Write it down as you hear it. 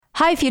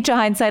Hi, Future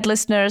Hindsight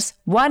listeners.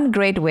 One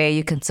great way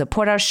you can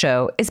support our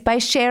show is by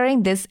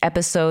sharing this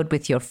episode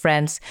with your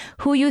friends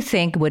who you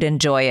think would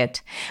enjoy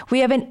it. We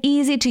have an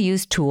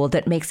easy-to-use tool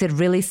that makes it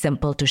really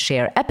simple to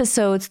share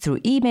episodes through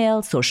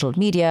email, social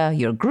media,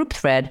 your group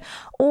thread,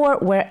 or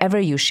wherever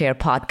you share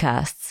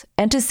podcasts.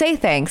 And to say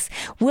thanks,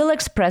 we'll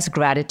express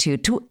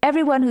gratitude to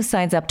everyone who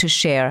signs up to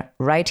share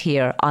right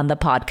here on the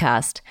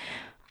podcast.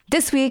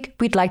 This week,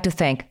 we'd like to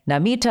thank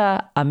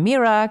Namita,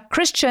 Amira,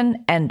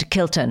 Christian, and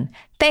Kilton.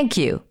 Thank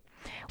you.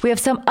 We have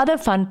some other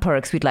fun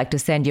perks we'd like to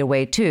send your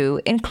way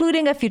too,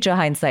 including a Future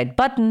Hindsight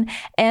button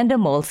and a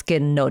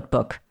Moleskine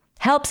notebook.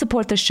 Help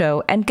support the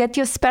show and get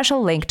your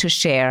special link to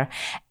share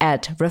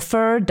at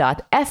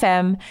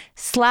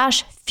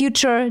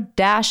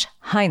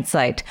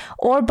refer.fm/future-hindsight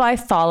or by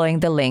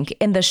following the link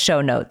in the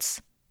show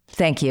notes.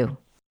 Thank you.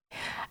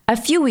 A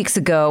few weeks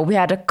ago, we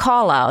had a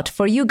call out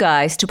for you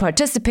guys to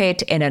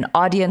participate in an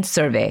audience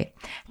survey.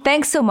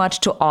 Thanks so much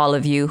to all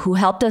of you who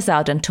helped us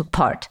out and took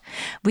part.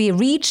 We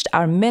reached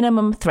our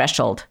minimum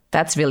threshold.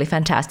 That's really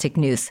fantastic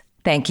news.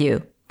 Thank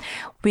you.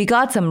 We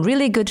got some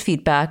really good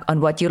feedback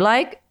on what you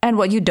like and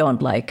what you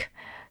don't like.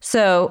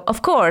 So,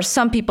 of course,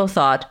 some people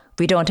thought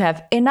we don't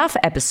have enough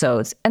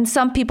episodes, and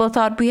some people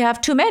thought we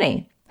have too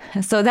many.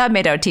 So that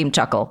made our team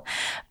chuckle.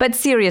 But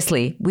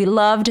seriously, we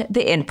loved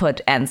the input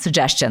and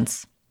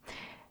suggestions.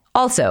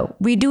 Also,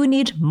 we do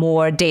need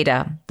more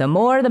data. The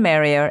more the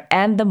merrier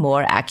and the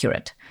more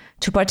accurate.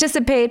 To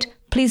participate,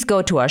 please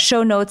go to our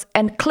show notes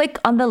and click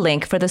on the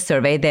link for the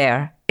survey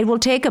there. It will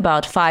take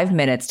about 5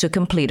 minutes to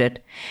complete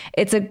it.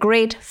 It's a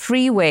great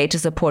free way to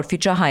support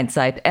Future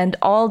Hindsight and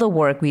all the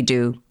work we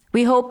do.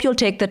 We hope you'll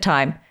take the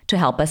time to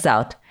help us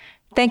out.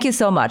 Thank you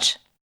so much.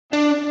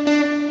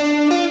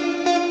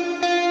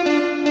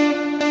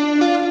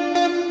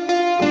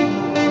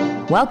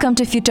 Welcome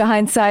to Future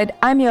Hindsight.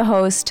 I'm your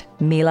host,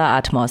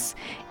 Mila Atmos.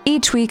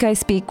 Each week I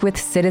speak with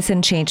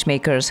citizen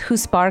changemakers who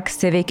spark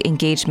civic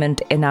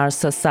engagement in our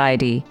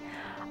society.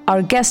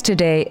 Our guest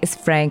today is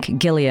Frank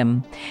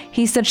Gilliam.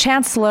 He's the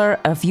Chancellor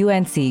of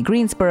UNC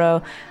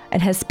Greensboro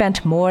and has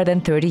spent more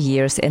than 30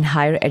 years in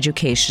higher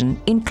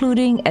education,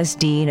 including as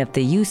Dean of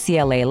the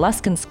UCLA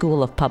Luskin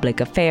School of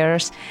Public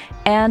Affairs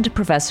and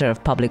Professor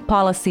of Public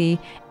Policy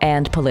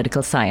and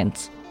Political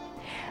Science.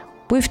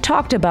 We've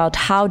talked about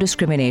how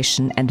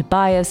discrimination and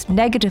bias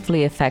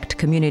negatively affect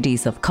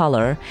communities of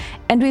color,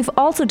 and we've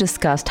also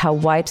discussed how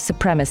white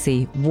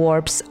supremacy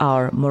warps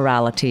our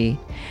morality.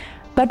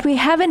 But we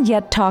haven't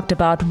yet talked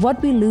about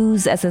what we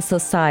lose as a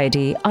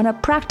society on a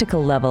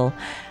practical level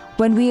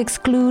when we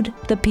exclude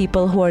the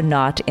people who are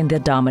not in the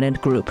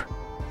dominant group.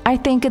 I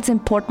think it's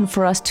important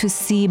for us to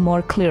see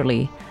more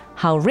clearly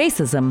how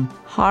racism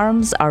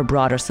harms our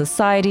broader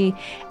society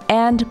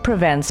and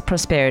prevents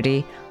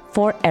prosperity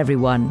for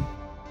everyone.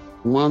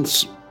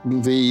 Once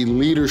the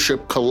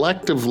leadership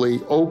collectively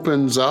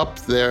opens up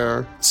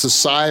their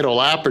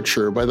societal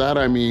aperture, by that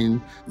I mean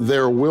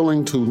they're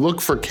willing to look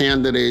for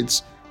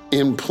candidates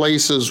in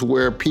places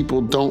where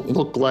people don't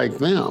look like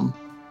them,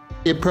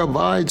 it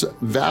provides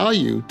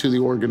value to the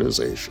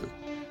organization.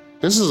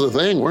 This is the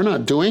thing, we're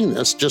not doing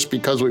this just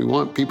because we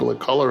want people of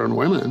color and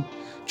women,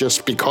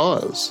 just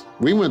because.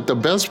 We want the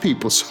best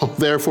people, so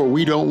therefore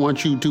we don't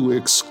want you to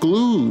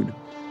exclude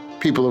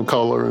people of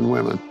color and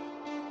women.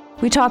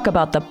 We talk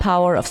about the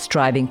power of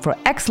striving for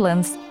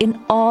excellence in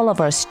all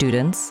of our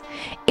students,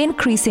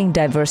 increasing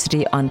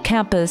diversity on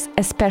campus,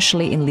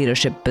 especially in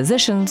leadership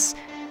positions,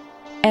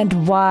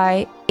 and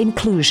why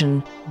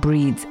inclusion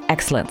breeds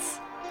excellence.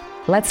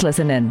 Let's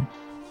listen in.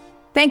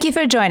 Thank you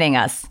for joining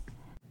us.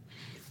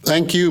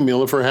 Thank you,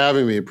 Mila, for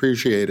having me.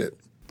 Appreciate it.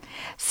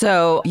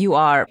 So you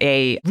are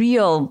a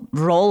real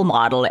role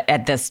model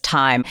at this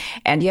time,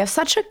 and you have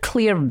such a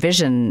clear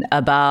vision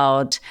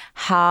about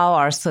how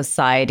our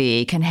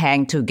society can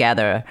hang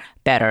together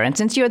better. And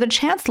since you're the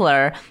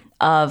Chancellor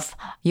of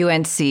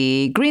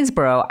UNC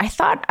Greensboro, I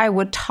thought I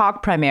would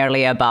talk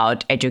primarily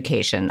about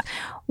education.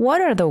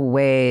 What are the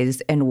ways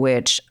in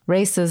which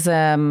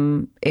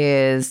racism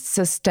is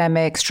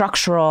systemic,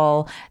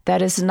 structural,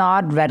 that is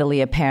not readily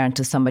apparent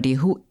to somebody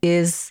who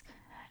is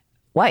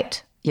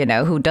white?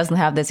 Who doesn't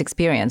have this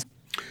experience?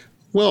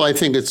 Well, I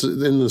think it's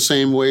in the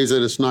same ways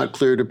that it's not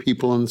clear to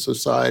people in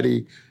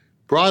society,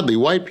 broadly,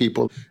 white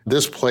people.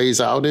 This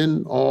plays out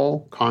in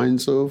all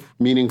kinds of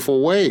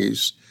meaningful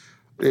ways.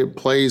 It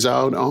plays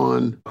out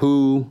on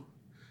who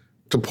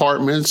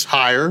departments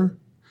hire,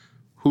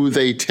 who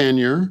they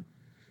tenure.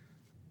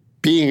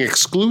 Being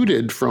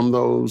excluded from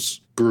those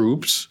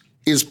groups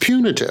is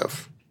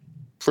punitive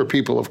for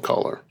people of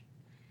color,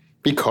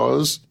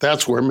 because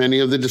that's where many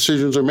of the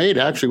decisions are made.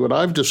 Actually, what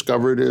I've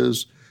discovered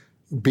is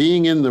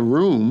being in the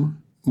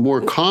room more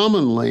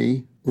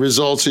commonly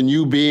results in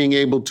you being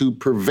able to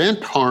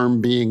prevent harm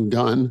being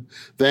done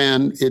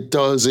than it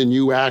does in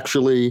you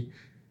actually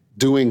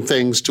doing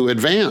things to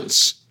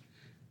advance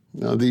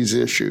these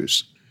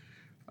issues.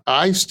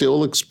 I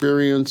still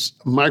experience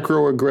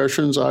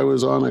microaggressions. I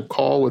was on a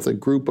call with a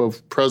group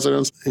of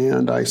presidents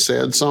and I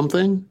said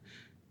something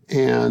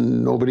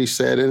And nobody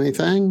said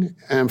anything.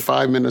 And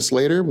 5 minutes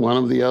later, one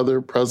of the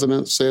other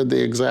presidents said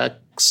the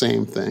exact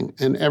same thing.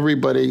 And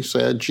everybody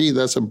said, gee,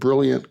 that's a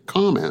brilliant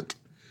comment.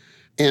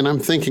 And I'm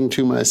thinking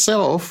to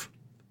myself,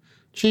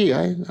 gee,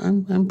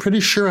 I'm pretty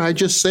sure I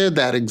just said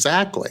that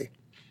exactly.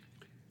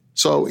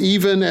 So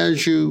even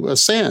as you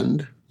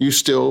ascend, you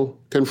still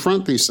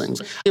confront these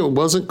things. It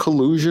wasn't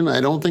collusion.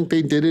 I don't think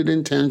they did it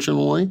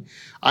intentionally.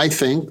 I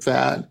think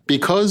that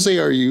because they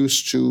are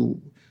used to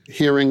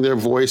hearing their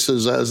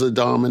voices as the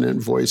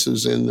dominant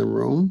voices in the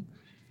room,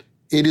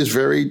 it is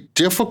very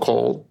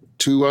difficult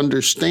to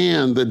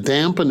understand the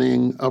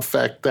dampening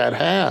effect that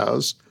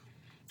has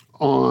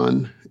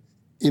on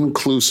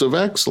inclusive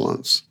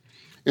excellence.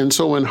 And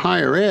so in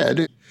higher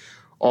ed,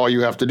 all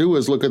you have to do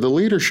is look at the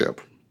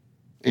leadership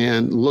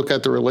and look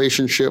at the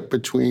relationship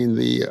between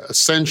the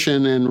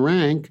ascension in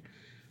rank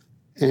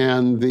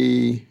and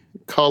the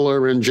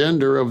color and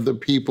gender of the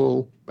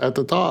people at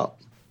the top.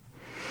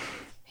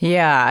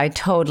 Yeah, I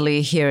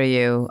totally hear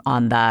you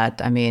on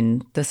that. I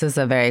mean, this is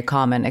a very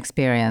common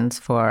experience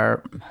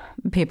for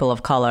people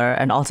of color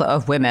and also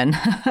of women.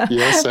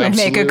 Yes, absolutely.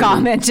 They make a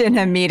comment in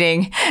a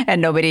meeting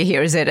and nobody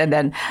hears it. And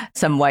then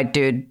some white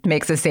dude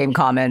makes the same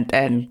comment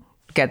and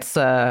gets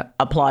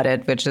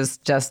applauded, which is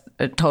just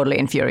totally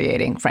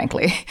infuriating,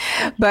 frankly.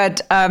 But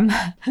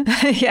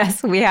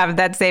yes, we have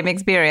that same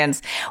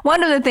experience.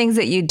 One of the things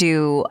that you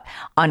do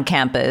on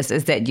campus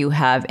is that you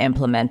have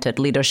implemented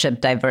leadership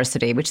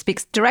diversity, which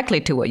speaks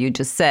directly to what you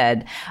just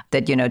said,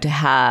 that, you know, to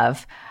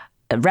have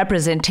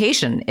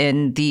representation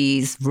in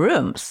these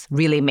rooms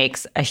really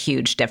makes a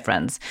huge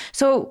difference.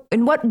 So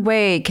in what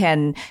way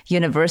can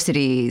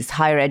universities,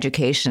 higher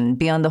education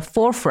be on the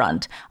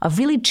forefront of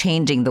really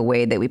changing the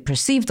way that we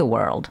perceive the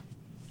world?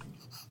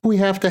 We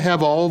have to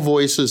have all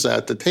voices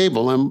at the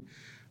table. And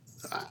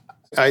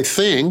I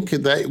think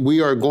that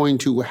we are going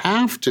to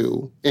have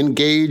to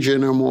engage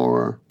in a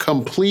more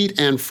complete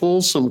and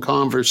fulsome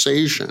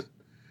conversation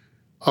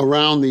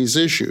around these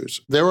issues.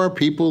 There are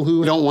people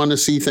who don't want to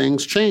see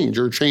things change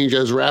or change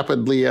as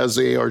rapidly as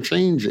they are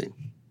changing.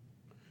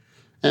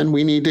 And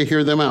we need to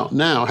hear them out.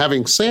 Now,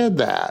 having said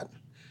that,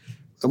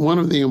 one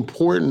of the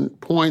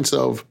important points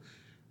of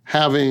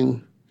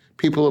having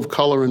people of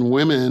color and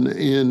women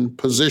in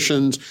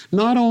positions,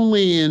 not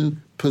only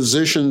in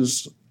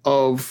positions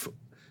of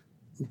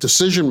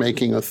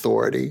decision-making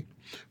authority,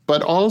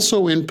 but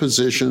also in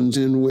positions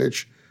in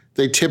which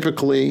they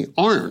typically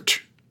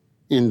aren't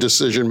in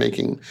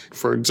decision-making.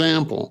 For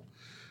example,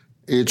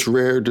 it's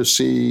rare to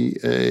see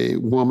a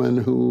woman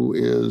who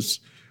is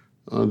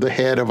the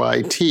head of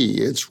IT.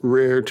 It's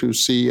rare to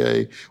see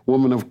a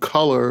woman of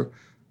color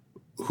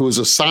who's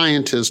a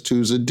scientist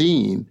who's a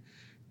dean.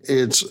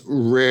 It's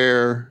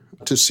rare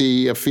to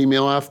see a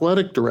female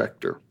athletic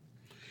director.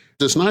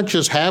 It's not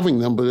just having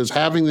them, but it's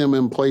having them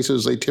in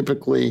places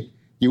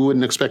you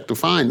wouldn't expect to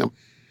find them.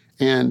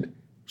 And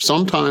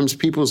sometimes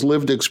people's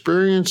lived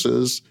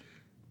experiences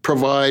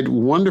provide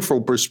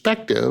wonderful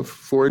perspective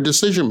for a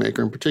decision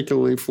maker, and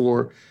particularly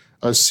for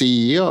a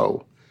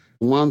CEO.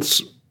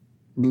 Once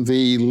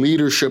the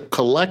leadership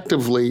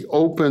collectively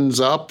opens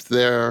up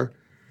their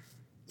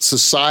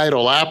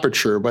societal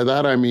aperture, by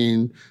that I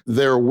mean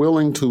they're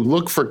willing to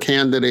look for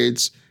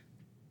candidates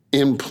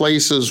in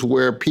places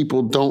where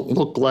people don't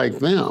look like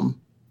them,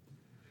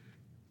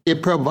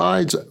 it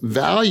provides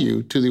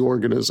value to the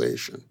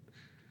organization.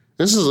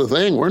 This is the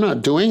thing, we're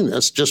not doing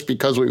this just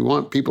because we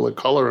want people of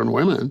color and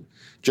women.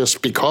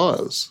 Just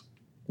because.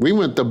 We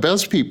want the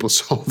best people,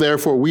 so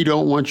therefore we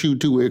don't want you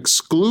to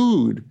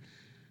exclude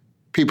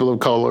people of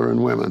color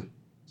and women.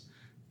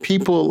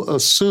 People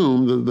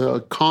assume that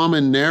the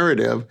common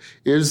narrative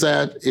is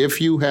that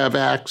if you have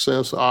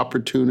access,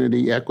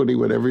 opportunity, equity,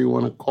 whatever you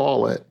want to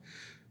call it,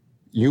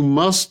 you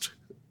must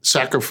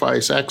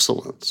sacrifice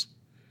excellence.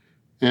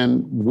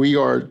 And we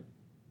are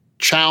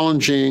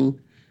challenging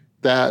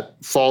that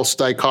false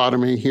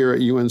dichotomy here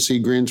at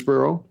UNC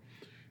Greensboro.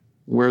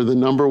 We're the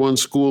 #1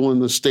 school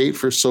in the state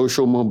for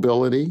social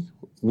mobility.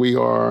 We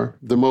are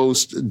the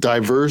most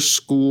diverse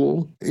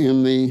school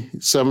in the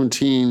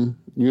 17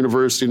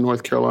 University of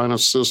North Carolina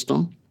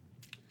system.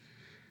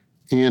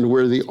 And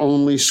we're the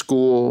only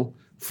school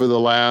for the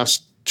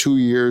last 2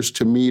 years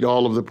to meet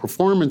all of the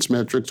performance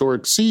metrics or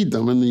exceed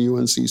them in the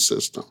UNC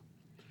system.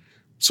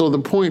 So the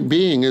point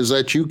being is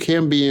that you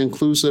can be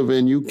inclusive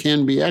and you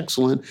can be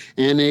excellent,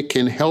 and it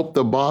can help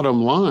the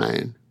bottom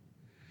line.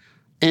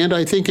 And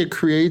I think it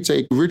creates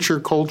a richer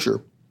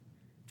culture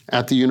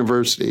at the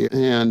university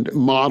and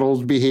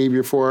models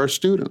behavior for our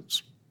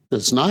students.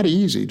 It's not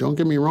easy, don't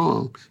get me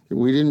wrong.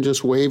 We didn't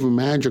just wave a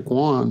magic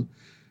wand.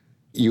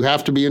 You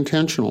have to be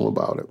intentional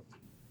about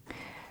it.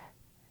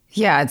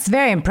 Yeah, it's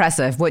very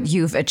impressive what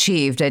you've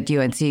achieved at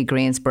UNC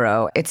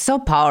Greensboro. It's so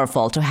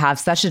powerful to have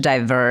such a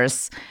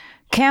diverse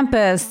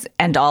campus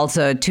and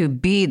also to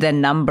be the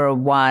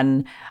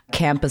 #1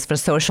 campus for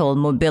social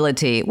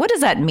mobility. What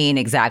does that mean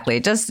exactly?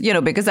 Just,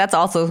 because that's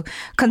also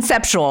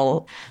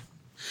conceptual.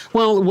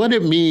 Well, what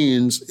it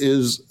means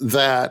is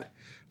that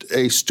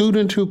a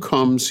student who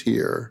comes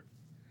here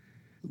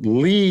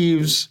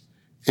leaves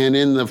and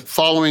in the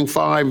following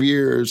 5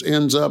 years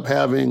ends up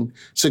having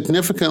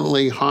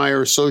significantly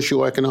higher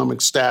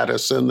socioeconomic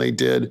status than they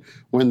did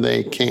when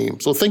they came.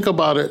 So think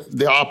about it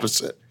the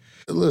opposite.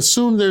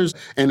 Assume there's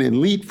an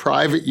elite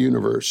private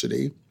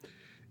university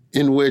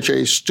in which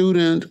a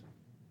student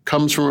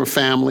comes from a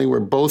family where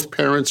both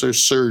parents are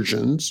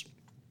surgeons,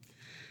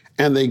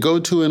 and they go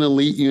to an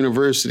elite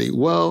university.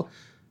 Well,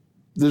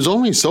 there's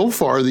only so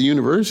far the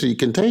university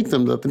can take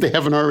them that they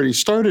haven't already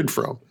started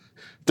from.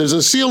 There's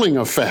a ceiling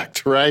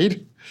effect,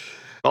 right?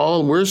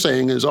 All we're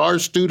saying is our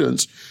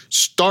students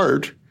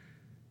start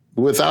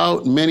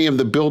without many of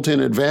the built-in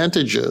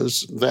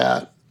advantages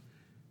that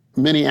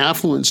many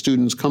affluent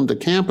students come to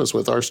campus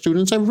with. Our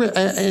students are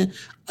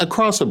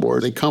across the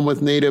board. They come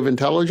with native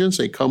intelligence.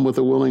 They come with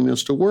a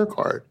willingness to work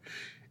hard.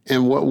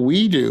 And what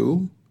we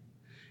do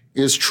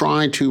is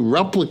try to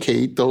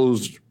replicate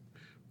those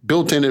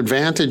built-in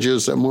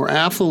advantages that more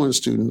affluent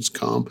students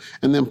come,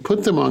 and then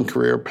put them on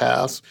career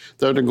paths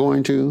that are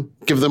going to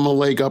give them a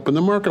leg up in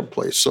the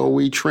marketplace. So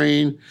we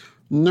train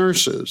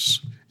nurses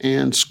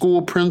and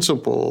school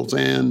principals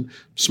and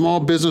small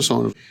business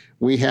owners.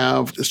 We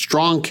have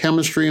strong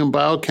chemistry and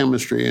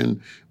biochemistry,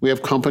 and we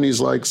have companies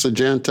like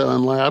Syngenta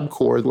and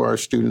LabCorp where our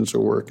students are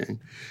working.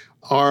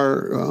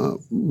 Our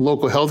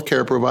local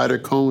healthcare provider,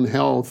 Cone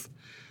Health,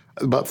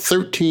 about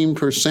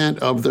 13%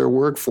 of their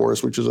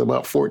workforce, which is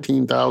about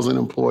 14,000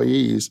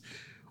 employees,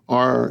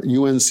 are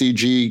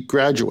UNCG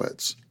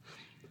graduates.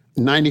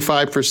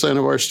 95%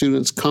 of our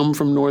students come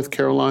from North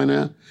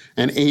Carolina,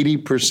 and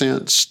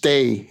 80%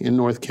 stay in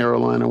North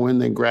Carolina when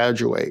they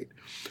graduate.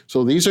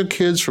 So these are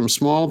kids from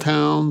small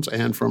towns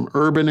and from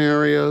urban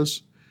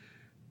areas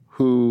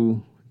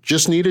who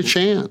just need a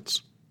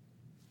chance.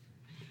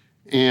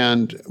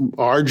 And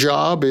our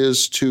job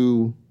is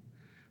to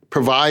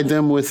provide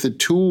them with the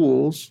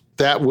tools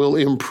that will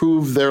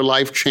improve their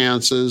life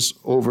chances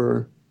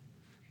over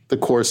the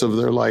course of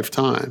their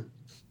lifetime.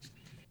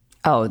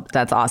 Oh,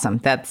 that's awesome.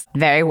 That's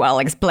very well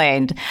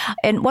explained.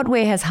 In what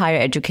way has higher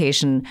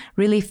education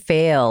really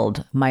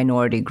failed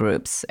minority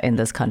groups in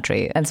this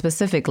country, and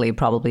specifically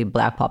probably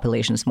Black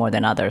populations more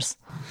than others?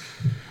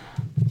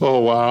 Oh,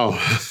 wow.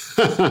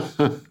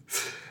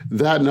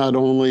 That not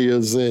only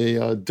is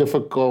a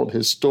difficult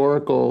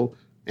historical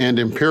and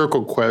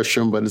empirical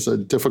question, but it's a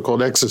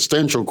difficult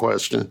existential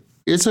question.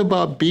 It's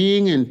about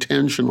being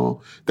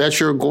intentional that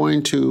you're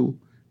going to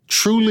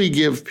truly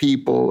give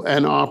people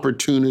an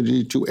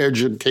opportunity to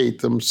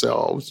educate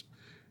themselves,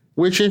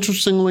 which,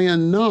 interestingly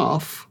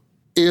enough,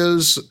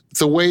 is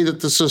the way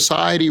that the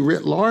society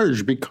writ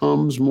large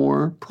becomes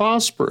more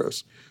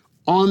prosperous.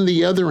 On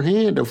the other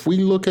hand, if we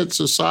look at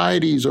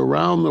societies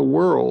around the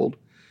world,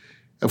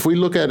 if we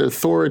look at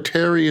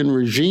authoritarian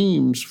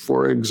regimes,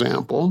 for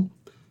example,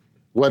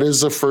 what is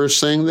the first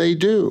thing they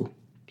do?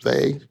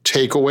 They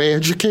take away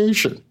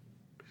education.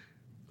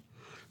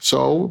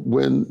 So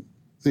when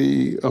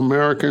the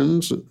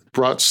Americans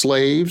brought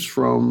slaves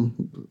from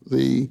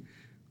the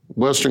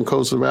western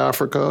coast of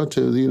Africa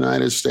to the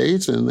United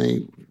States and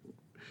they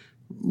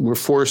were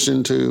forced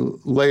into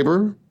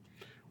labor,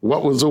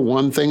 what was the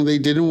one thing they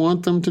didn't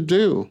want them to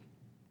do?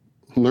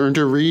 Learn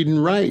to read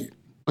and write.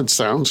 It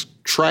sounds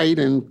trite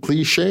and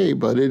cliche,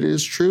 but it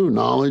is true.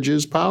 Knowledge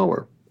is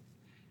power.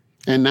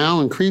 And now,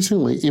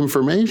 increasingly,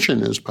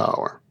 information is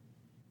power.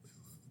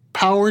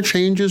 Power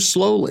changes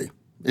slowly.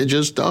 It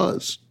just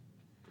does.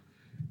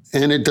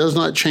 And it does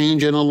not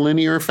change in a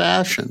linear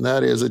fashion.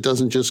 That is, it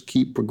doesn't just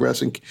keep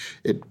progressing.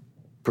 It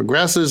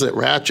progresses, it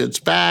ratchets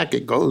back,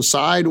 it goes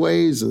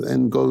sideways, and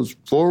then goes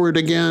forward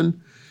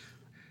again.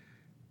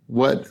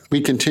 What we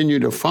continue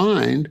to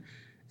find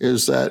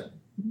is that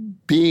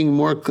being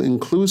more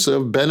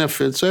inclusive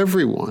benefits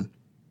everyone.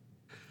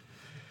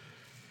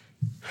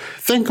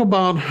 Think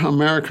about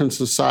American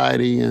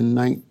society in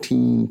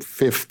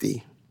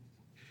 1950.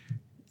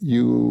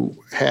 You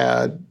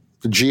had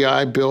the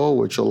GI Bill,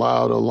 which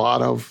allowed a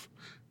lot of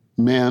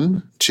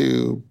men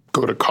to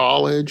go to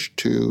college,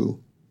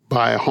 to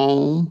buy a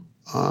home,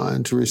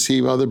 and to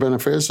receive other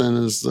benefits. And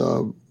as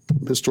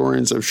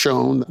historians have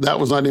shown, that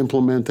was not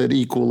implemented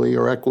equally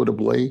or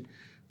equitably.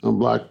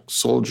 Black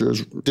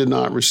soldiers did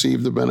not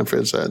receive the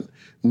benefits at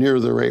near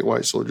the rate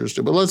white soldiers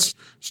did. But let's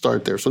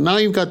start there. So now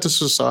you've got this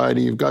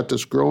society, you've got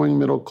this growing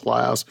middle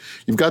class,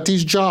 you've got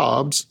these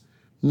jobs.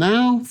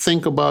 Now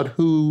think about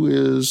who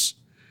is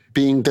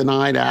being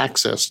denied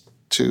access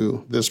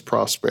to this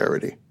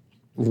prosperity.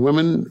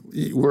 Women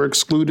were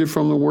excluded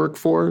from the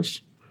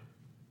workforce.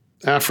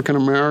 African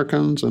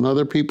Americans and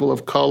other people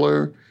of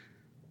color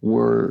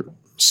were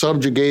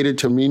subjugated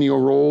to menial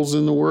roles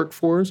in the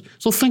workforce.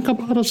 So think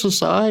about a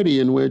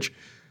society in which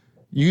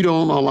you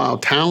don't allow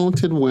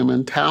talented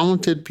women,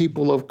 talented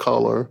people of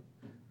color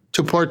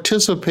to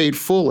participate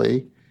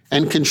fully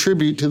and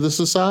contribute to the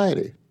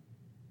society.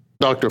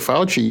 Dr.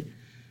 Fauci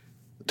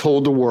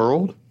told the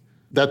world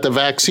that the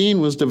vaccine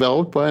was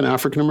developed by an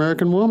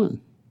African-American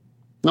woman.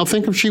 Now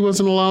think if she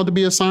wasn't allowed to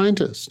be a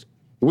scientist.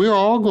 We're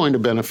all going to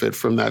benefit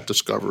from that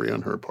discovery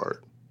on her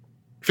part.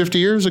 50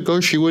 years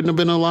ago, she wouldn't have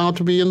been allowed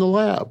to be in the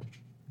lab.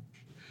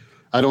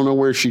 I don't know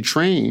where she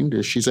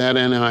trained. She's at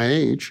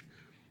NIH,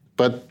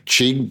 but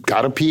she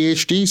got a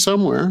PhD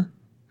somewhere,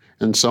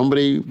 and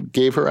somebody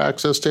gave her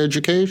access to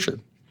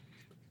education.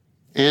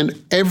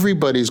 And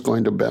everybody's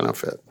going to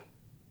benefit.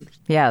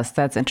 Yes,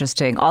 that's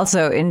interesting.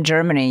 Also, in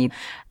Germany,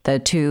 the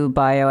two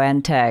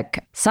BioNTech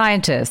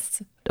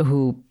scientists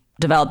who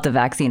developed the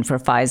vaccine for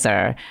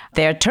Pfizer,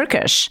 they're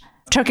Turkish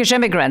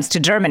immigrants to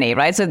Germany,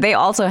 right? So they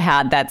also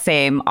had that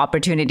same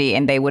opportunity,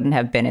 and they wouldn't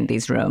have been in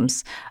these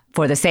rooms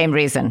for the same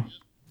reason.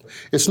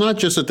 It's not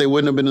just that they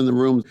wouldn't have been in the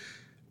room.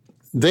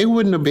 They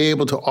wouldn't have been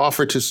able to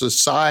offer to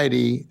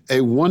society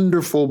a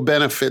wonderful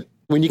benefit.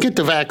 When you get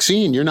the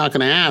vaccine, you're not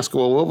going to ask,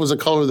 well, what was the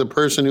color of the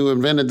person who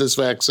invented this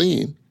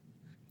vaccine?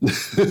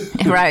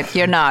 Right,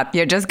 you're not.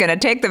 You're just going to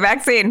take the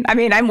vaccine. I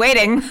mean, I'm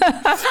waiting.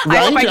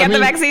 I hope I get the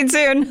vaccine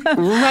soon.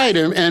 Right,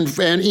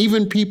 and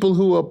even people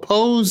who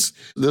oppose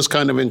this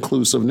kind of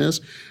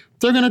inclusiveness,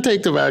 they're going to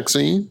take the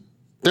vaccine.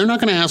 They're not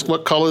going to ask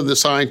what color the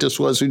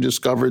scientist was who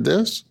discovered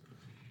this.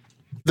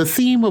 The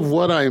theme of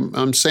what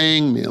I'm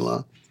saying,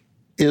 Mila,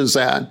 is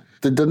that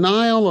the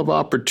denial of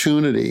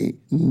opportunity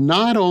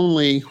not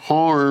only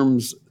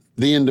harms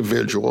the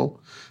individual,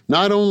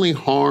 not only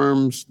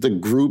harms the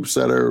groups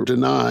that are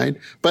denied,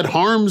 but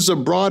harms the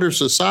broader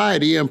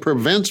society and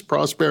prevents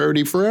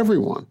prosperity for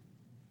everyone.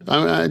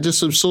 I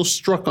just am so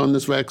struck on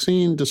this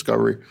vaccine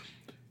discovery.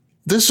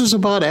 This is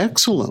about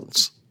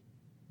excellence.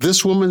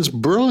 This woman's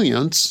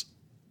brilliance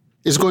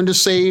is going to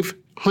save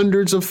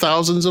hundreds of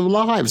thousands of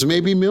lives,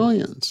 maybe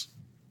millions.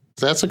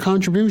 That's a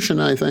contribution,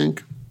 I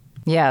think.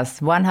 Yes,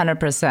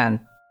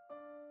 100%.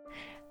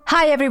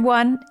 Hi,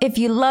 everyone. If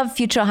you love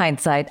Future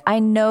Hindsight, I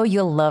know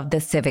you'll love the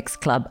Civics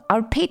Club,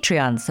 our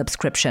Patreon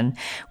subscription,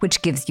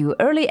 which gives you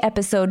early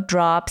episode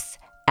drops,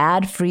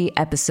 ad-free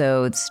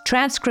episodes,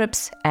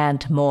 transcripts,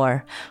 and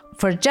more.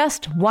 For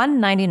just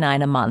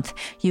 $1.99 a month,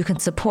 you can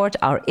support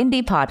our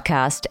indie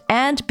podcast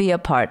and be a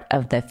part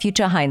of the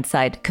Future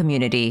Hindsight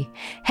community.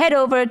 Head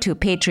over to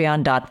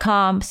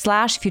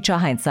patreon.com/Future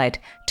Hindsight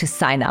to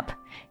sign up.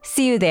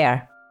 See you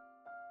there.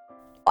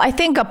 I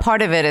think a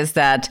part of it is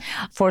that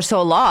for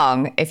so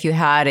long, if you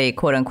had a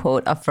quote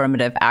unquote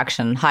affirmative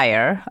action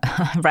hire,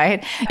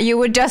 right, you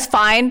would just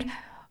find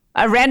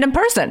a random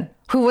person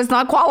who was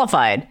not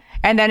qualified.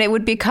 And then it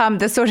would become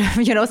this sort of,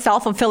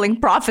 self-fulfilling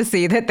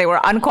prophecy that they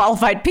were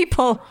unqualified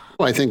people.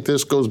 I think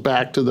this goes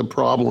back to the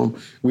problem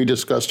we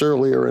discussed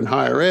earlier in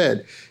higher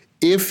ed.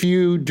 If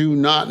you do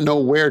not know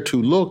where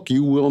to look,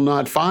 you will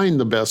not find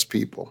the best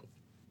people.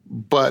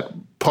 But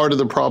part of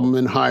the problem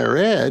in higher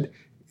ed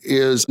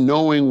is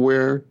knowing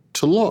where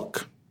to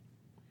look.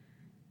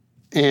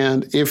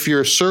 And if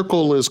your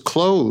circle is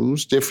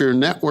closed, if your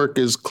network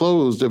is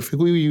closed, if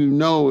who you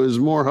know is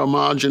more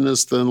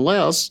homogenous than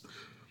less,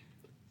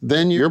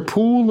 then your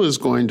pool is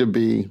going to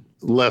be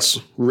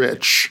less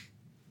rich.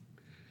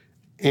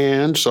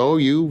 And so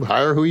you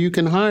hire who you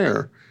can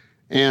hire.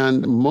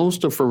 And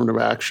most affirmative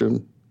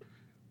action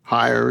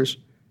hires,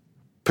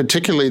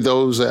 particularly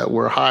those that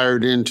were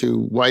hired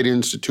into white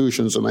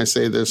institutions, and I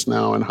say this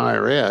now in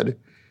higher ed,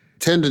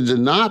 tended to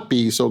not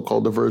be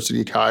so-called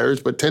diversity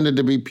hires, but tended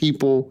to be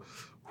people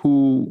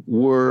who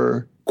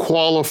were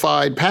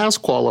qualified,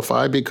 past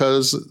qualified,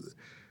 because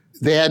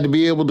they had to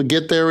be able to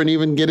get there and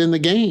even get in the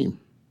game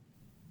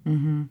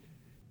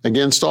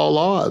against all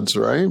odds,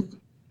 right?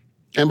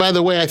 And by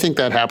the way, I think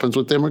that happens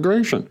with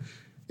immigration.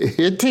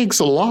 It takes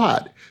a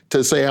lot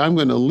to say, I'm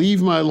going to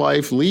leave my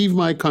life, leave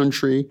my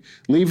country,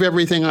 leave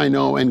everything I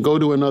know, and go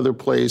to another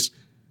place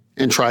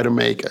and try to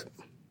make it.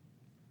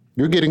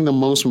 You're getting the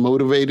most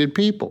motivated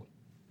people.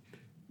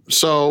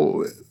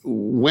 So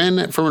when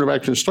affirmative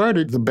action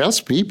started, the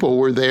best people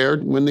were there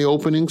when the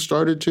openings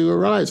started to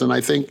arise. And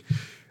I think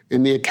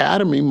in the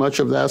academy, much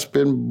of that's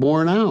been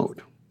borne out.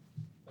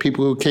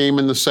 People who came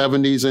in the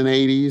 70s and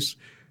 80s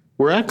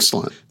were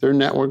excellent. Their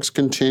networks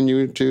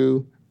continue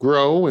to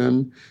grow,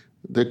 and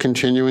they're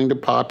continuing to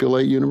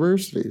populate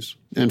universities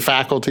and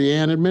faculty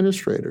and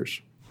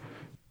administrators.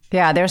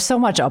 Yeah, there's so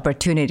much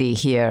opportunity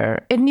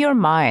here. In your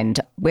mind,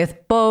 with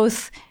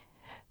both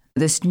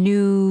this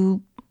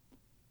new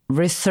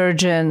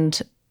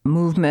resurgent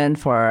movement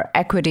for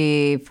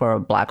equity, for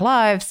Black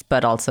lives,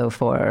 but also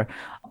for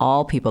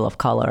all people of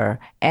color,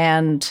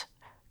 and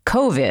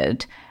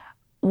COVID,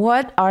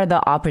 what are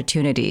the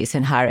opportunities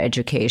in higher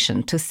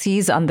education to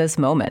seize on this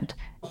moment?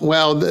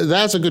 Well,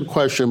 that's a good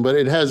question, but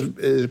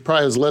it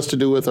probably has less to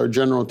do with our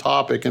general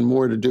topic and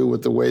more to do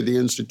with the way the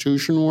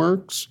institution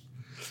works.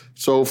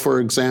 So, for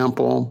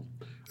example,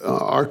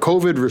 our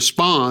COVID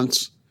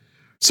response,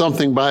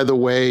 something, by the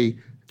way,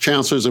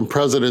 chancellors and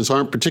presidents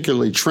aren't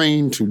particularly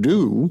trained to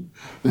do,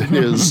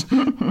 is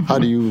how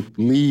do you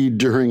lead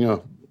during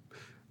a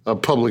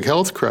public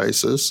health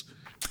crisis?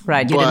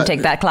 Right, you didn't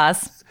take that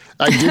class?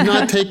 I did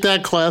not take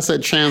that class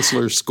at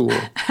Chancellor's School.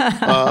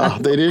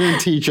 They didn't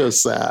teach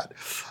us that.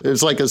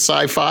 It's like a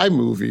sci-fi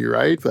movie,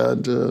 right?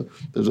 That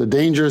there's a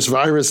dangerous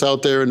virus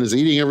out there and is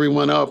eating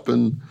everyone up,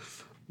 and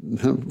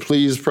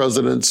please,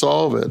 President,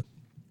 solve it.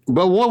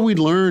 But what we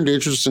learned,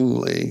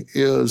 interestingly,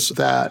 is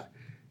that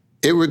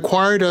it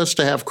required us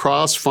to have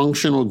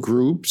cross-functional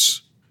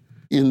groups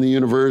in the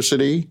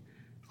university.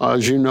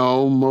 As you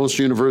know, most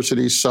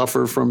universities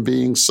suffer from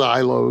being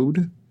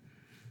siloed.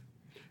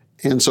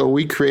 And so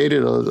we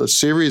created a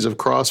series of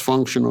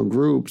cross-functional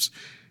groups,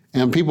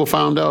 and people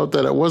found out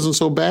that it wasn't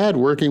so bad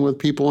working with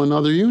people in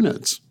other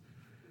units.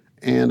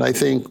 And I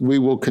think we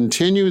will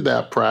continue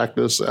that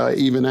practice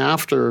even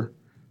after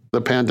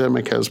the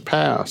pandemic has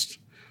passed.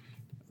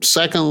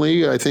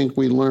 Secondly, I think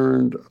we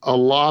learned a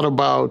lot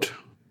about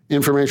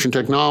information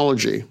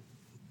technology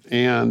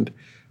and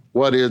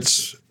what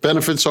its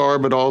benefits are,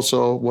 but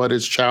also what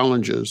its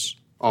challenges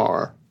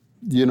are.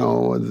 You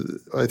know,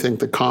 I think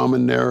the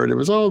common narrative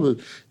is, oh,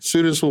 the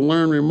students will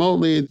learn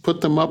remotely,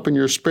 put them up in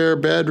your spare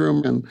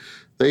bedroom, and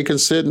they can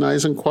sit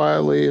nice and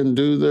quietly and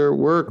do their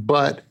work.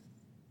 But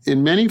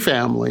in many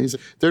families,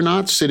 they're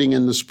not sitting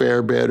in the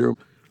spare bedroom.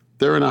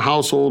 They're in a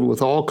household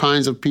with all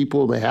kinds of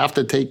people. They have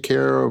to take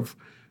care of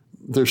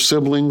their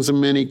siblings in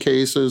many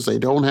cases. They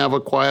don't have a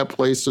quiet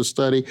place to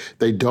study.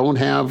 They don't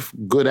have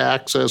good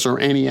access or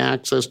any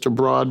access to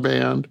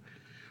broadband.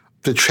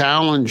 The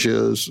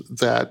challenges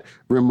that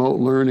remote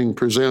learning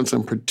presents,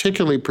 and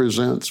particularly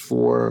presents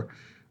for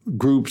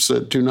groups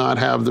that do not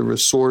have the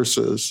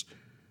resources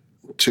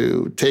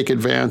to take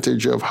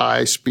advantage of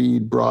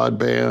high-speed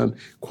broadband,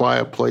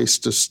 quiet place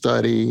to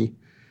study,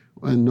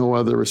 and no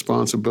other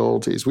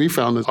responsibilities. We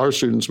found that our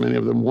students, many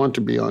of them, want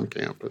to be on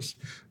campus.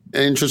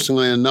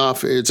 Interestingly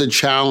enough, it's a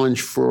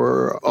challenge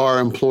for our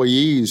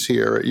employees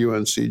here at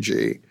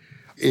UNCG.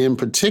 In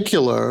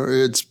particular,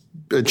 it's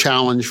a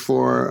challenge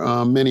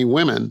for many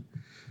women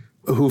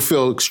who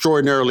feel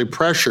extraordinarily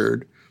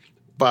pressured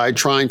by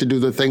trying to do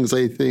the things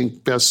they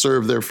think best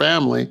serve their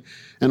family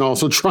and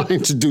also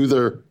trying to do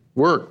their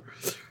work.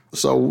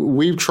 So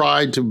we've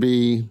tried to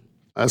be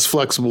as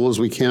flexible as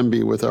we can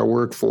be with our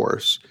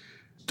workforce.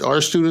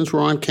 Our students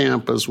were on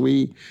campus.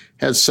 We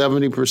had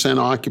 70%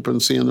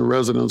 occupancy in the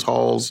residence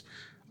halls.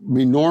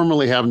 We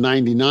normally have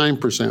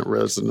 99%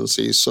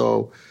 residency.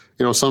 So,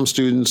 you know, some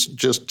students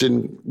just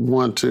didn't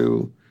want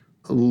to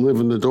live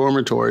in the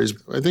dormitories.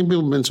 I think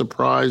people have been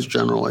surprised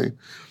generally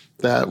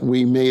that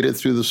we made it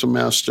through the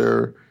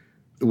semester.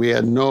 We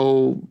had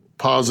no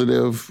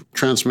positive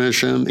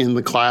transmission in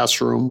the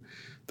classroom.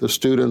 The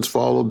students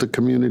followed the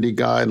community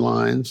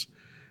guidelines,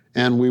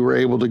 and we were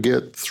able to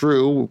get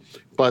through.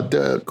 But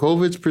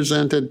COVID's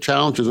presented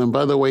challenges. And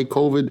by the way,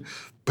 COVID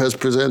has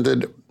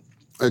presented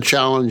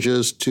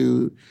challenges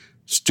to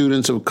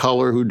students of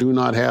color who do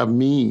not have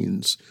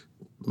means.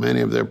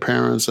 Many of their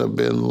parents have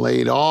been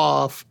laid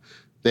off.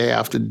 They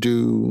have to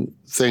do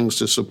things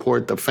to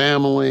support the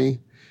family.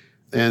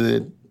 And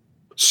it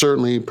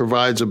certainly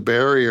provides a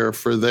barrier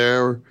for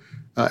their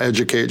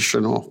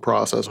educational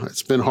process.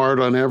 It's been hard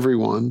on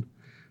everyone.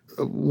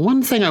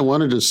 One thing I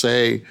wanted to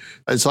say,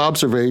 it's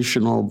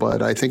observational,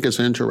 but I think it's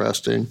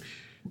interesting,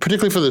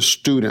 particularly for the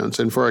students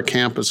and for our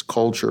campus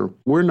culture.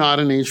 We're not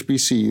an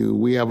HBCU.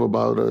 We have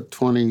about a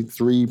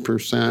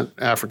 23%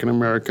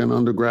 African-American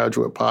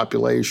undergraduate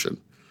population.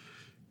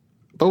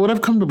 But what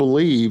I've come to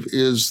believe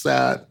is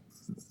that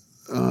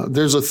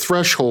there's a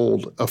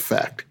threshold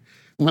effect.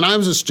 When I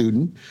was a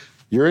student,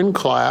 you're in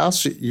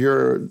class,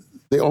 you're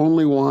the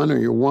only one or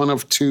you're one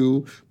of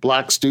two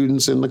Black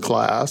students in the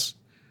class.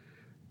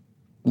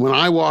 When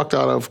I walked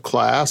out of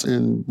class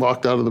and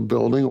walked out of the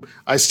building,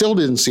 I still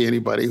didn't see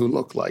anybody who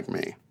looked like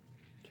me.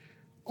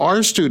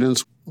 Our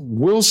students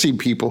will see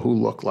people who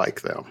look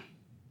like them.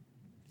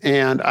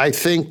 And I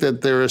think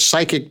that there is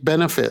psychic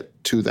benefit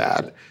to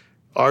that.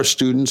 Our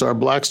students, our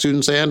Black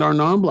students and our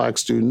non-Black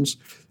students,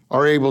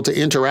 are able to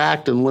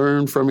interact and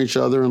learn from each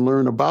other and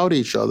learn about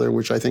each other,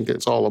 which I think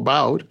it's all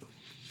about.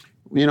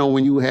 You know,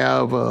 when you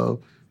have a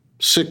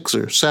 6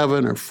 or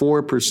 7 or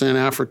 4%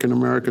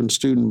 African-American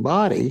student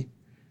body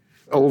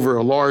over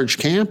a large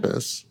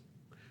campus,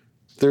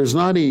 there's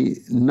not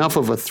enough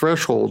of a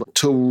threshold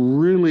to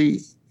really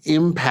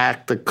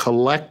impact the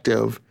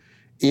collective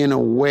in a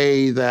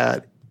way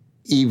that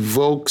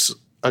evokes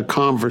a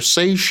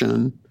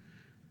conversation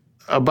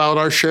about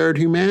our shared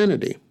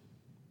humanity.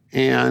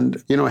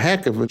 And, you know,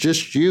 heck, if it's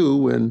just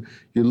you and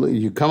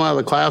you come out of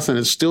the class and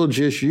it's still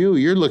just you,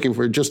 you're looking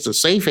for just a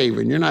safe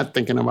haven. You're not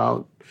thinking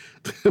about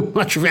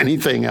much of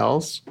anything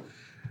else.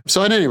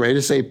 So at any rate,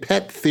 it's a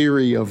pet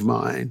theory of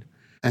mine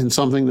and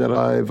something that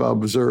I've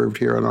observed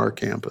here on our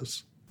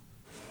campus.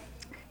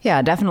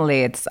 Yeah,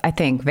 definitely. It's, I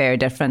think, very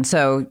different.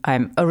 So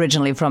I'm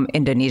originally from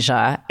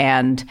Indonesia,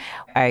 and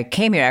I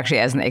came here actually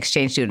as an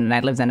exchange student. I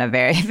lived in a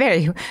very,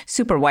 very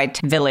super white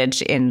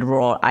village in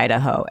rural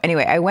Idaho.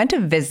 Anyway, I went to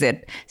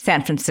visit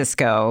San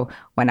Francisco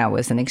when I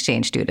was an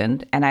exchange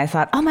student, and I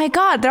thought, oh my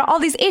God, there are all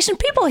these Asian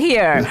people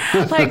here.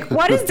 Like,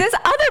 what is this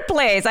other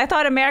place? I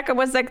thought America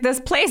was like this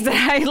place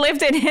that I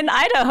lived in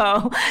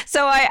Idaho.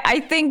 So I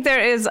think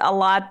there is a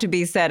lot to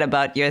be said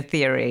about your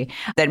theory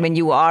that when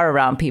you are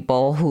around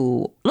people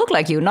who look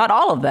like you, not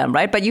all of them,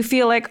 right? But you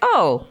feel like,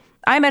 oh,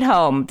 I'm at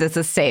home. This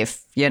is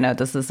safe. You know,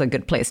 this is a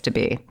good place to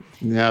be.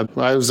 Yeah,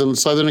 I was in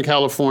Southern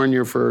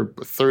California for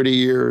 30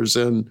 years.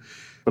 And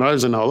when I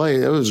was in LA,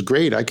 it was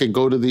great. I could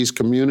go to these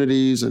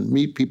communities and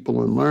meet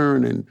people and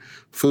learn and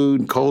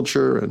food,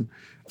 culture. And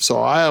So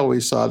I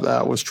always thought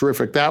that was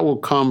terrific. That will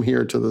come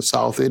here to the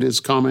South. It is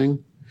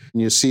coming.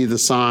 And you see the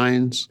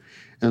signs.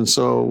 And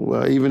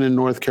so even in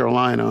North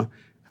Carolina,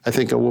 I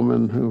think a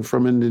woman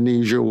from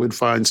Indonesia would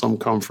find some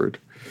comfort.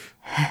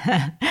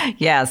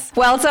 Yes.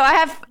 Well, so I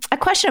have a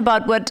question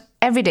about what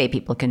everyday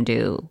people can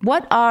do.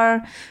 What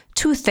are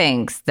 2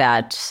 things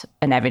that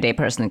an everyday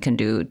person can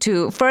do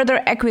to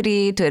further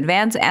equity, to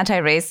advance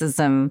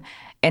anti-racism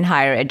in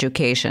higher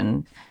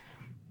education?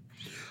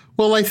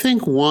 Well, I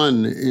think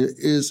one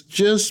is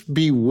just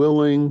be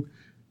willing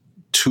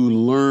to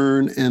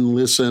learn and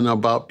listen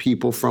about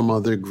people from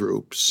other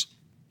groups.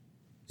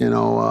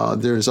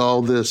 There's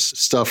all this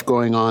stuff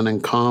going on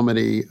in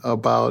comedy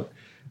about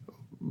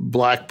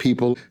Black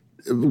people,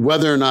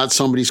 whether or not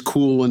somebody's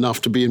cool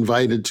enough to be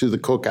invited to the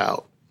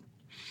cookout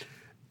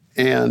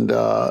and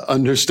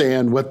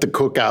understand what the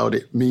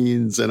cookout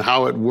means and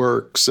how it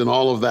works and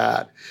all of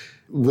that.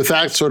 With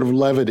that sort of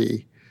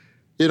levity,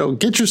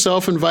 get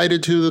yourself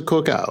invited to the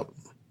cookout.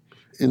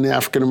 In the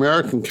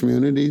African-American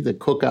community, the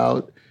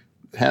cookout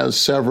has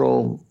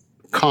several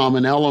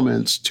common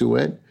elements to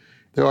it.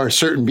 There are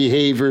certain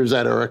behaviors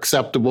that are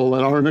acceptable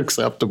and aren't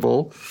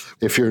acceptable.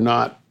 If you're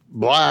not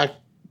Black,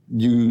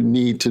 you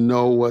need to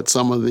know what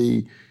some of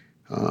the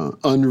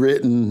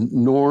unwritten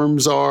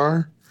norms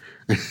are.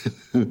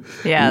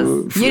 Yes,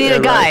 you need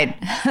a guide.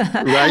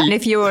 Right? And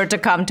if you were to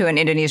come to an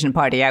Indonesian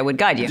party, I would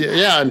guide you.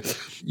 Yeah, and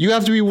you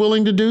have to be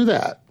willing to do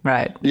that.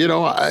 Right.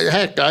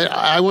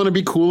 I want to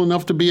be cool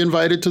enough to be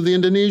invited to the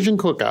Indonesian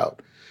cookout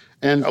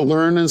and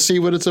learn and see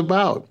what it's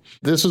about.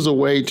 This is a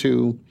way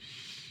to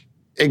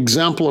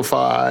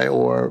exemplify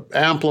or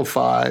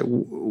amplify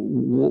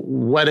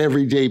what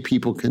everyday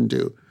people can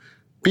do.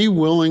 Be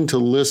willing to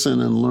listen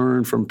and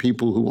learn from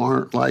people who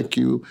aren't like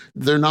you.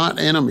 They're not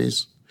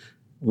enemies.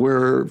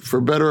 We're,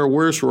 for better or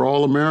worse, we're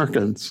all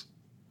Americans.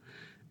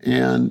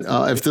 And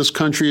if this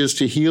country is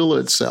to heal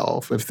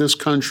itself, if this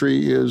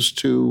country is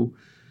to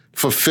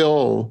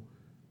fulfill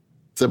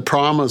the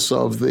promise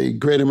of the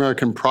Great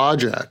American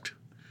Project,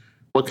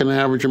 what can an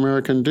average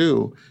American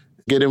do?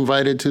 Get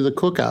invited to the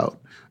cookout.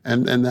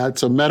 And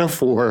that's a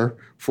metaphor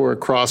for a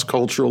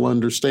cross-cultural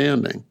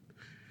understanding.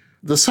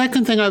 The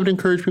second thing I would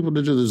encourage people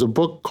to do, there's a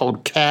book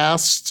called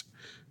Caste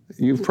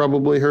you've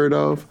probably heard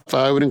of.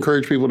 I would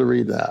encourage people to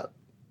read that.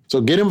 So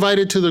get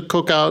invited to the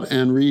cookout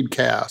and read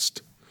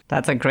Caste.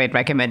 That's a great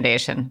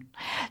recommendation.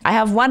 I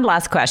have one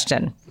last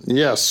question.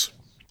 Yes.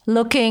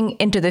 Looking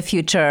into the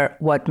future,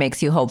 what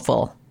makes you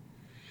hopeful?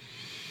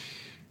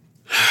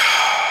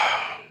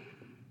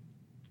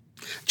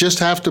 Just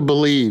have to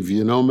believe,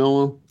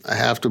 Mila. I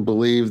have to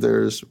believe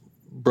there's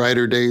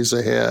brighter days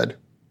ahead.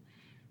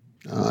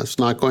 It's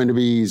not going to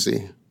be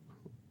easy.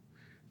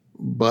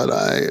 But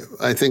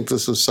I think the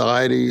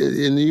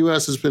society in the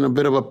U.S. has been a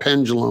bit of a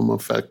pendulum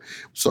effect.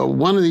 So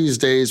one of these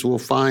days we'll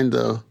find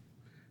the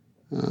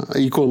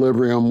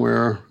equilibrium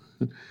where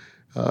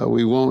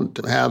we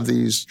won't have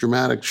these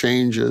dramatic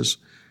changes.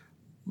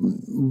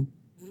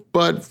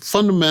 But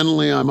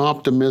fundamentally, I'm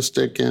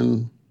optimistic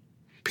in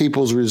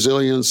people's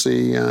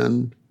resiliency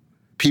and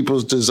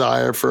people's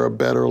desire for a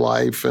better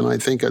life. And I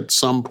think at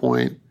some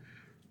point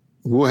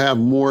we'll have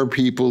more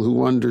people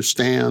who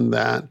understand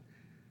that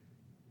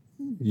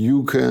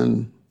you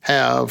can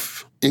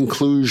have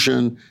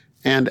inclusion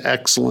and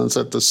excellence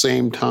at the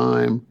same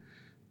time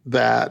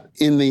that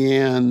in the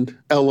end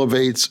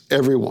elevates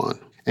everyone.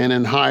 And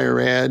in higher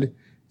ed,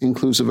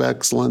 inclusive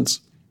excellence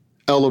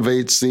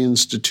elevates the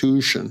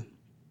institution.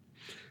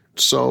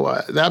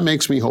 So that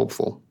makes me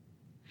hopeful.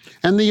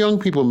 And the young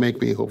people make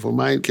me hopeful.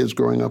 My kids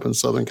growing up in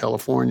Southern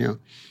California,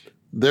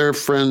 their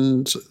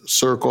friends,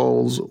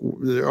 circles,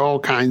 there are all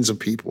kinds of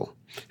people.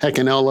 Heck,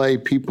 in LA,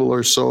 people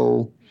are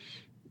so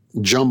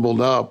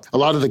jumbled up. A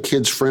lot of the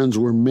kids' friends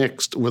were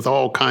mixed with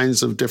all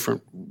kinds of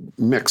different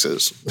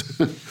mixes.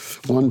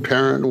 One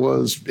parent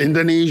was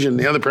Indonesian,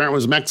 the other parent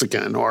was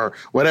Mexican or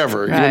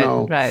whatever,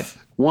 Right.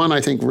 One, I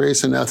think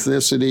race and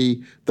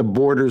ethnicity, the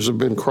borders have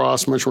been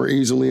crossed much more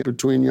easily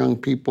between young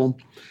people.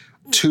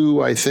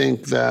 Two, I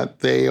think that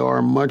they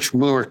are much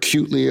more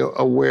acutely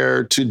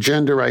aware to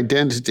gender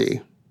identity.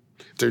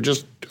 They're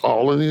just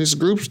all in these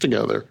groups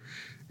together,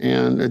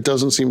 and it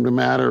doesn't seem to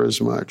matter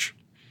as much.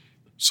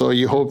 So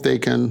you hope they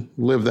can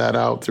live that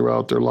out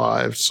throughout their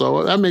lives.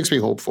 So that makes me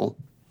hopeful.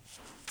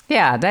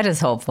 Yeah, that is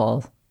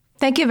hopeful.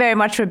 Thank you very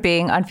much for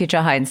being on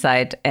Future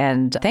Hindsight,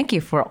 and thank you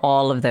for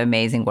all of the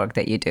amazing work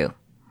that you do.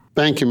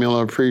 Thank you,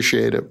 Mila. I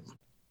appreciate it.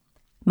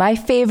 My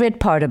favorite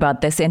part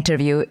about this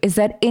interview is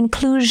that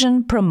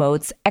inclusion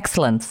promotes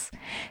excellence.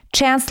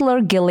 Chancellor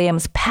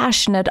Gilliam's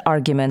passionate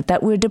argument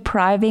that we're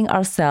depriving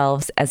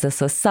ourselves as a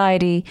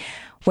society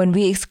when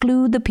we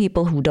exclude the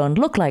people who don't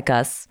look like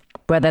us,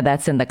 whether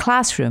that's in the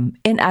classroom,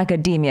 in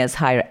academia's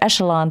higher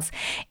echelons,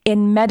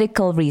 in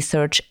medical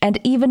research, and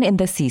even in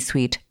the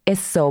C-suite, is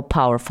so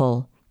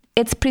powerful.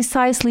 It's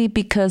precisely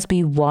because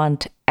we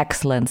want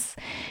excellence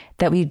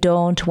that we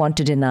don't want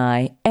to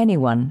deny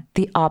anyone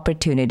the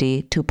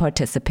opportunity to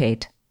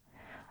participate.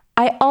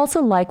 I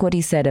also like what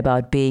he said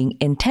about being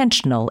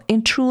intentional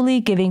in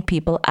truly giving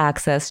people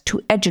access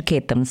to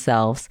educate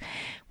themselves,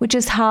 which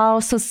is how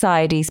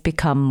societies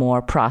become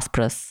more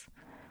prosperous.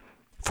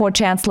 For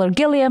Chancellor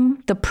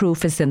Gilliam, the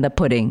proof is in the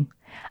pudding.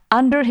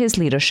 Under his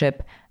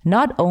leadership,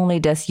 not only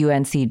does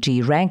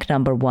UNCG rank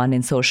number 1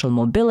 in social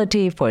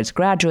mobility for its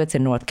graduates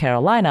in North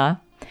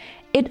Carolina,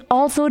 it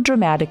also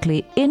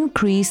dramatically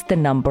increased the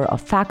number of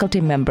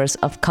faculty members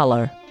of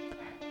color.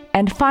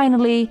 And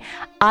finally,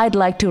 I'd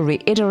like to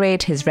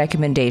reiterate his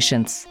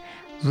recommendations.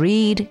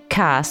 Read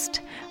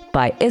Caste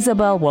by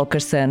Isabel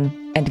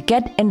Wilkerson and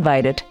get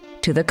invited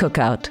to the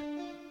cookout.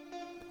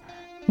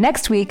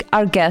 Next week,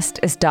 our guest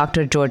is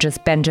Dr. Georges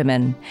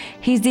Benjamin.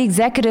 He's the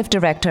executive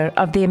director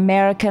of the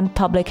American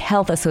Public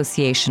Health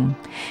Association.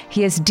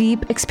 He has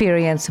deep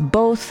experience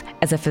both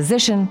as a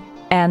physician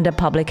and a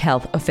public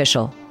health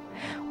official.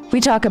 We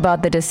talk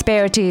about the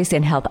disparities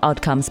in health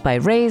outcomes by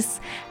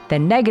race, the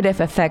negative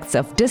effects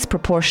of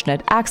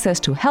disproportionate access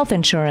to health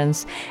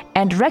insurance,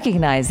 and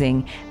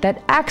recognizing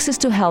that access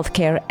to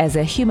healthcare as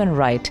a human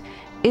right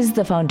is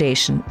the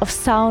foundation of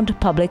sound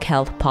public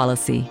health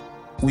policy.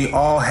 We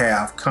all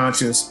have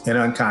conscious and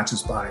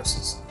unconscious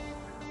biases.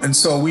 And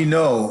so we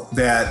know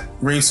that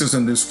racism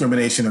and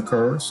discrimination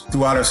occurs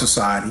throughout our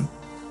society.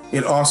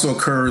 It also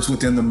occurs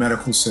within the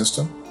medical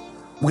system.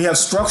 We have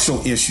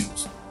structural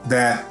issues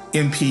that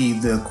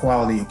impede the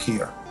quality of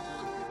care.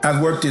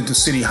 I worked at the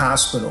city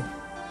hospital.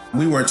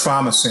 We were a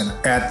trauma center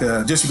at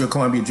the District of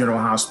Columbia General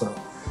Hospital.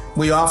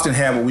 We often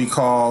have what we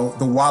call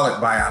the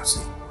wallet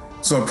biopsy.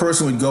 So a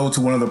person would go to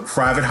one of the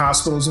private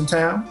hospitals in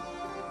town,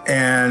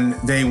 and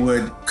they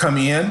would come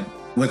in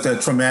with a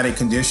traumatic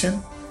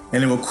condition,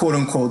 and it would quote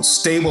unquote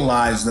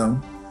stabilize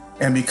them.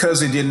 And because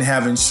they didn't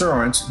have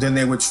insurance, then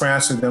they would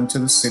transfer them to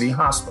the city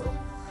hospital.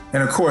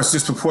 And of course,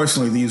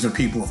 disproportionately, these are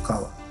people of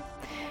color.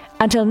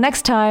 Until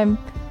next time,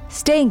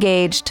 stay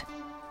engaged.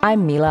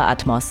 I'm Mila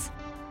Atmos.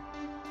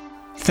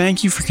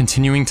 Thank you for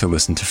continuing to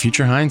listen to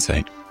Future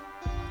Hindsight.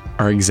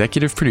 Our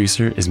executive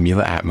producer is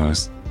Mila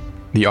Atmos.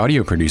 The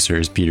audio producer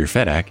is Peter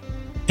Fedak.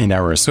 And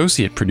our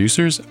associate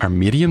producers are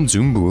Miriam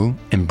Zumbul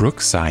and Brooke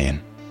Sayan.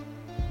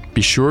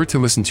 Be sure to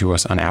listen to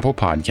us on Apple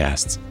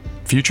Podcasts,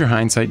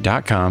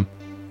 futurehindsight.com,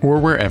 or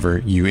wherever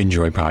you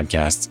enjoy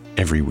podcasts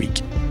every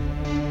week.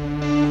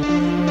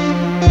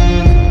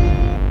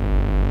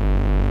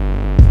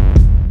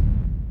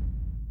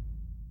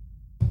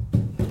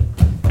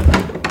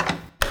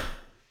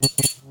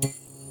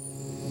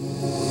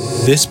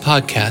 This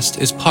podcast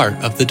is part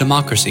of the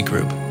Democracy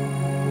Group,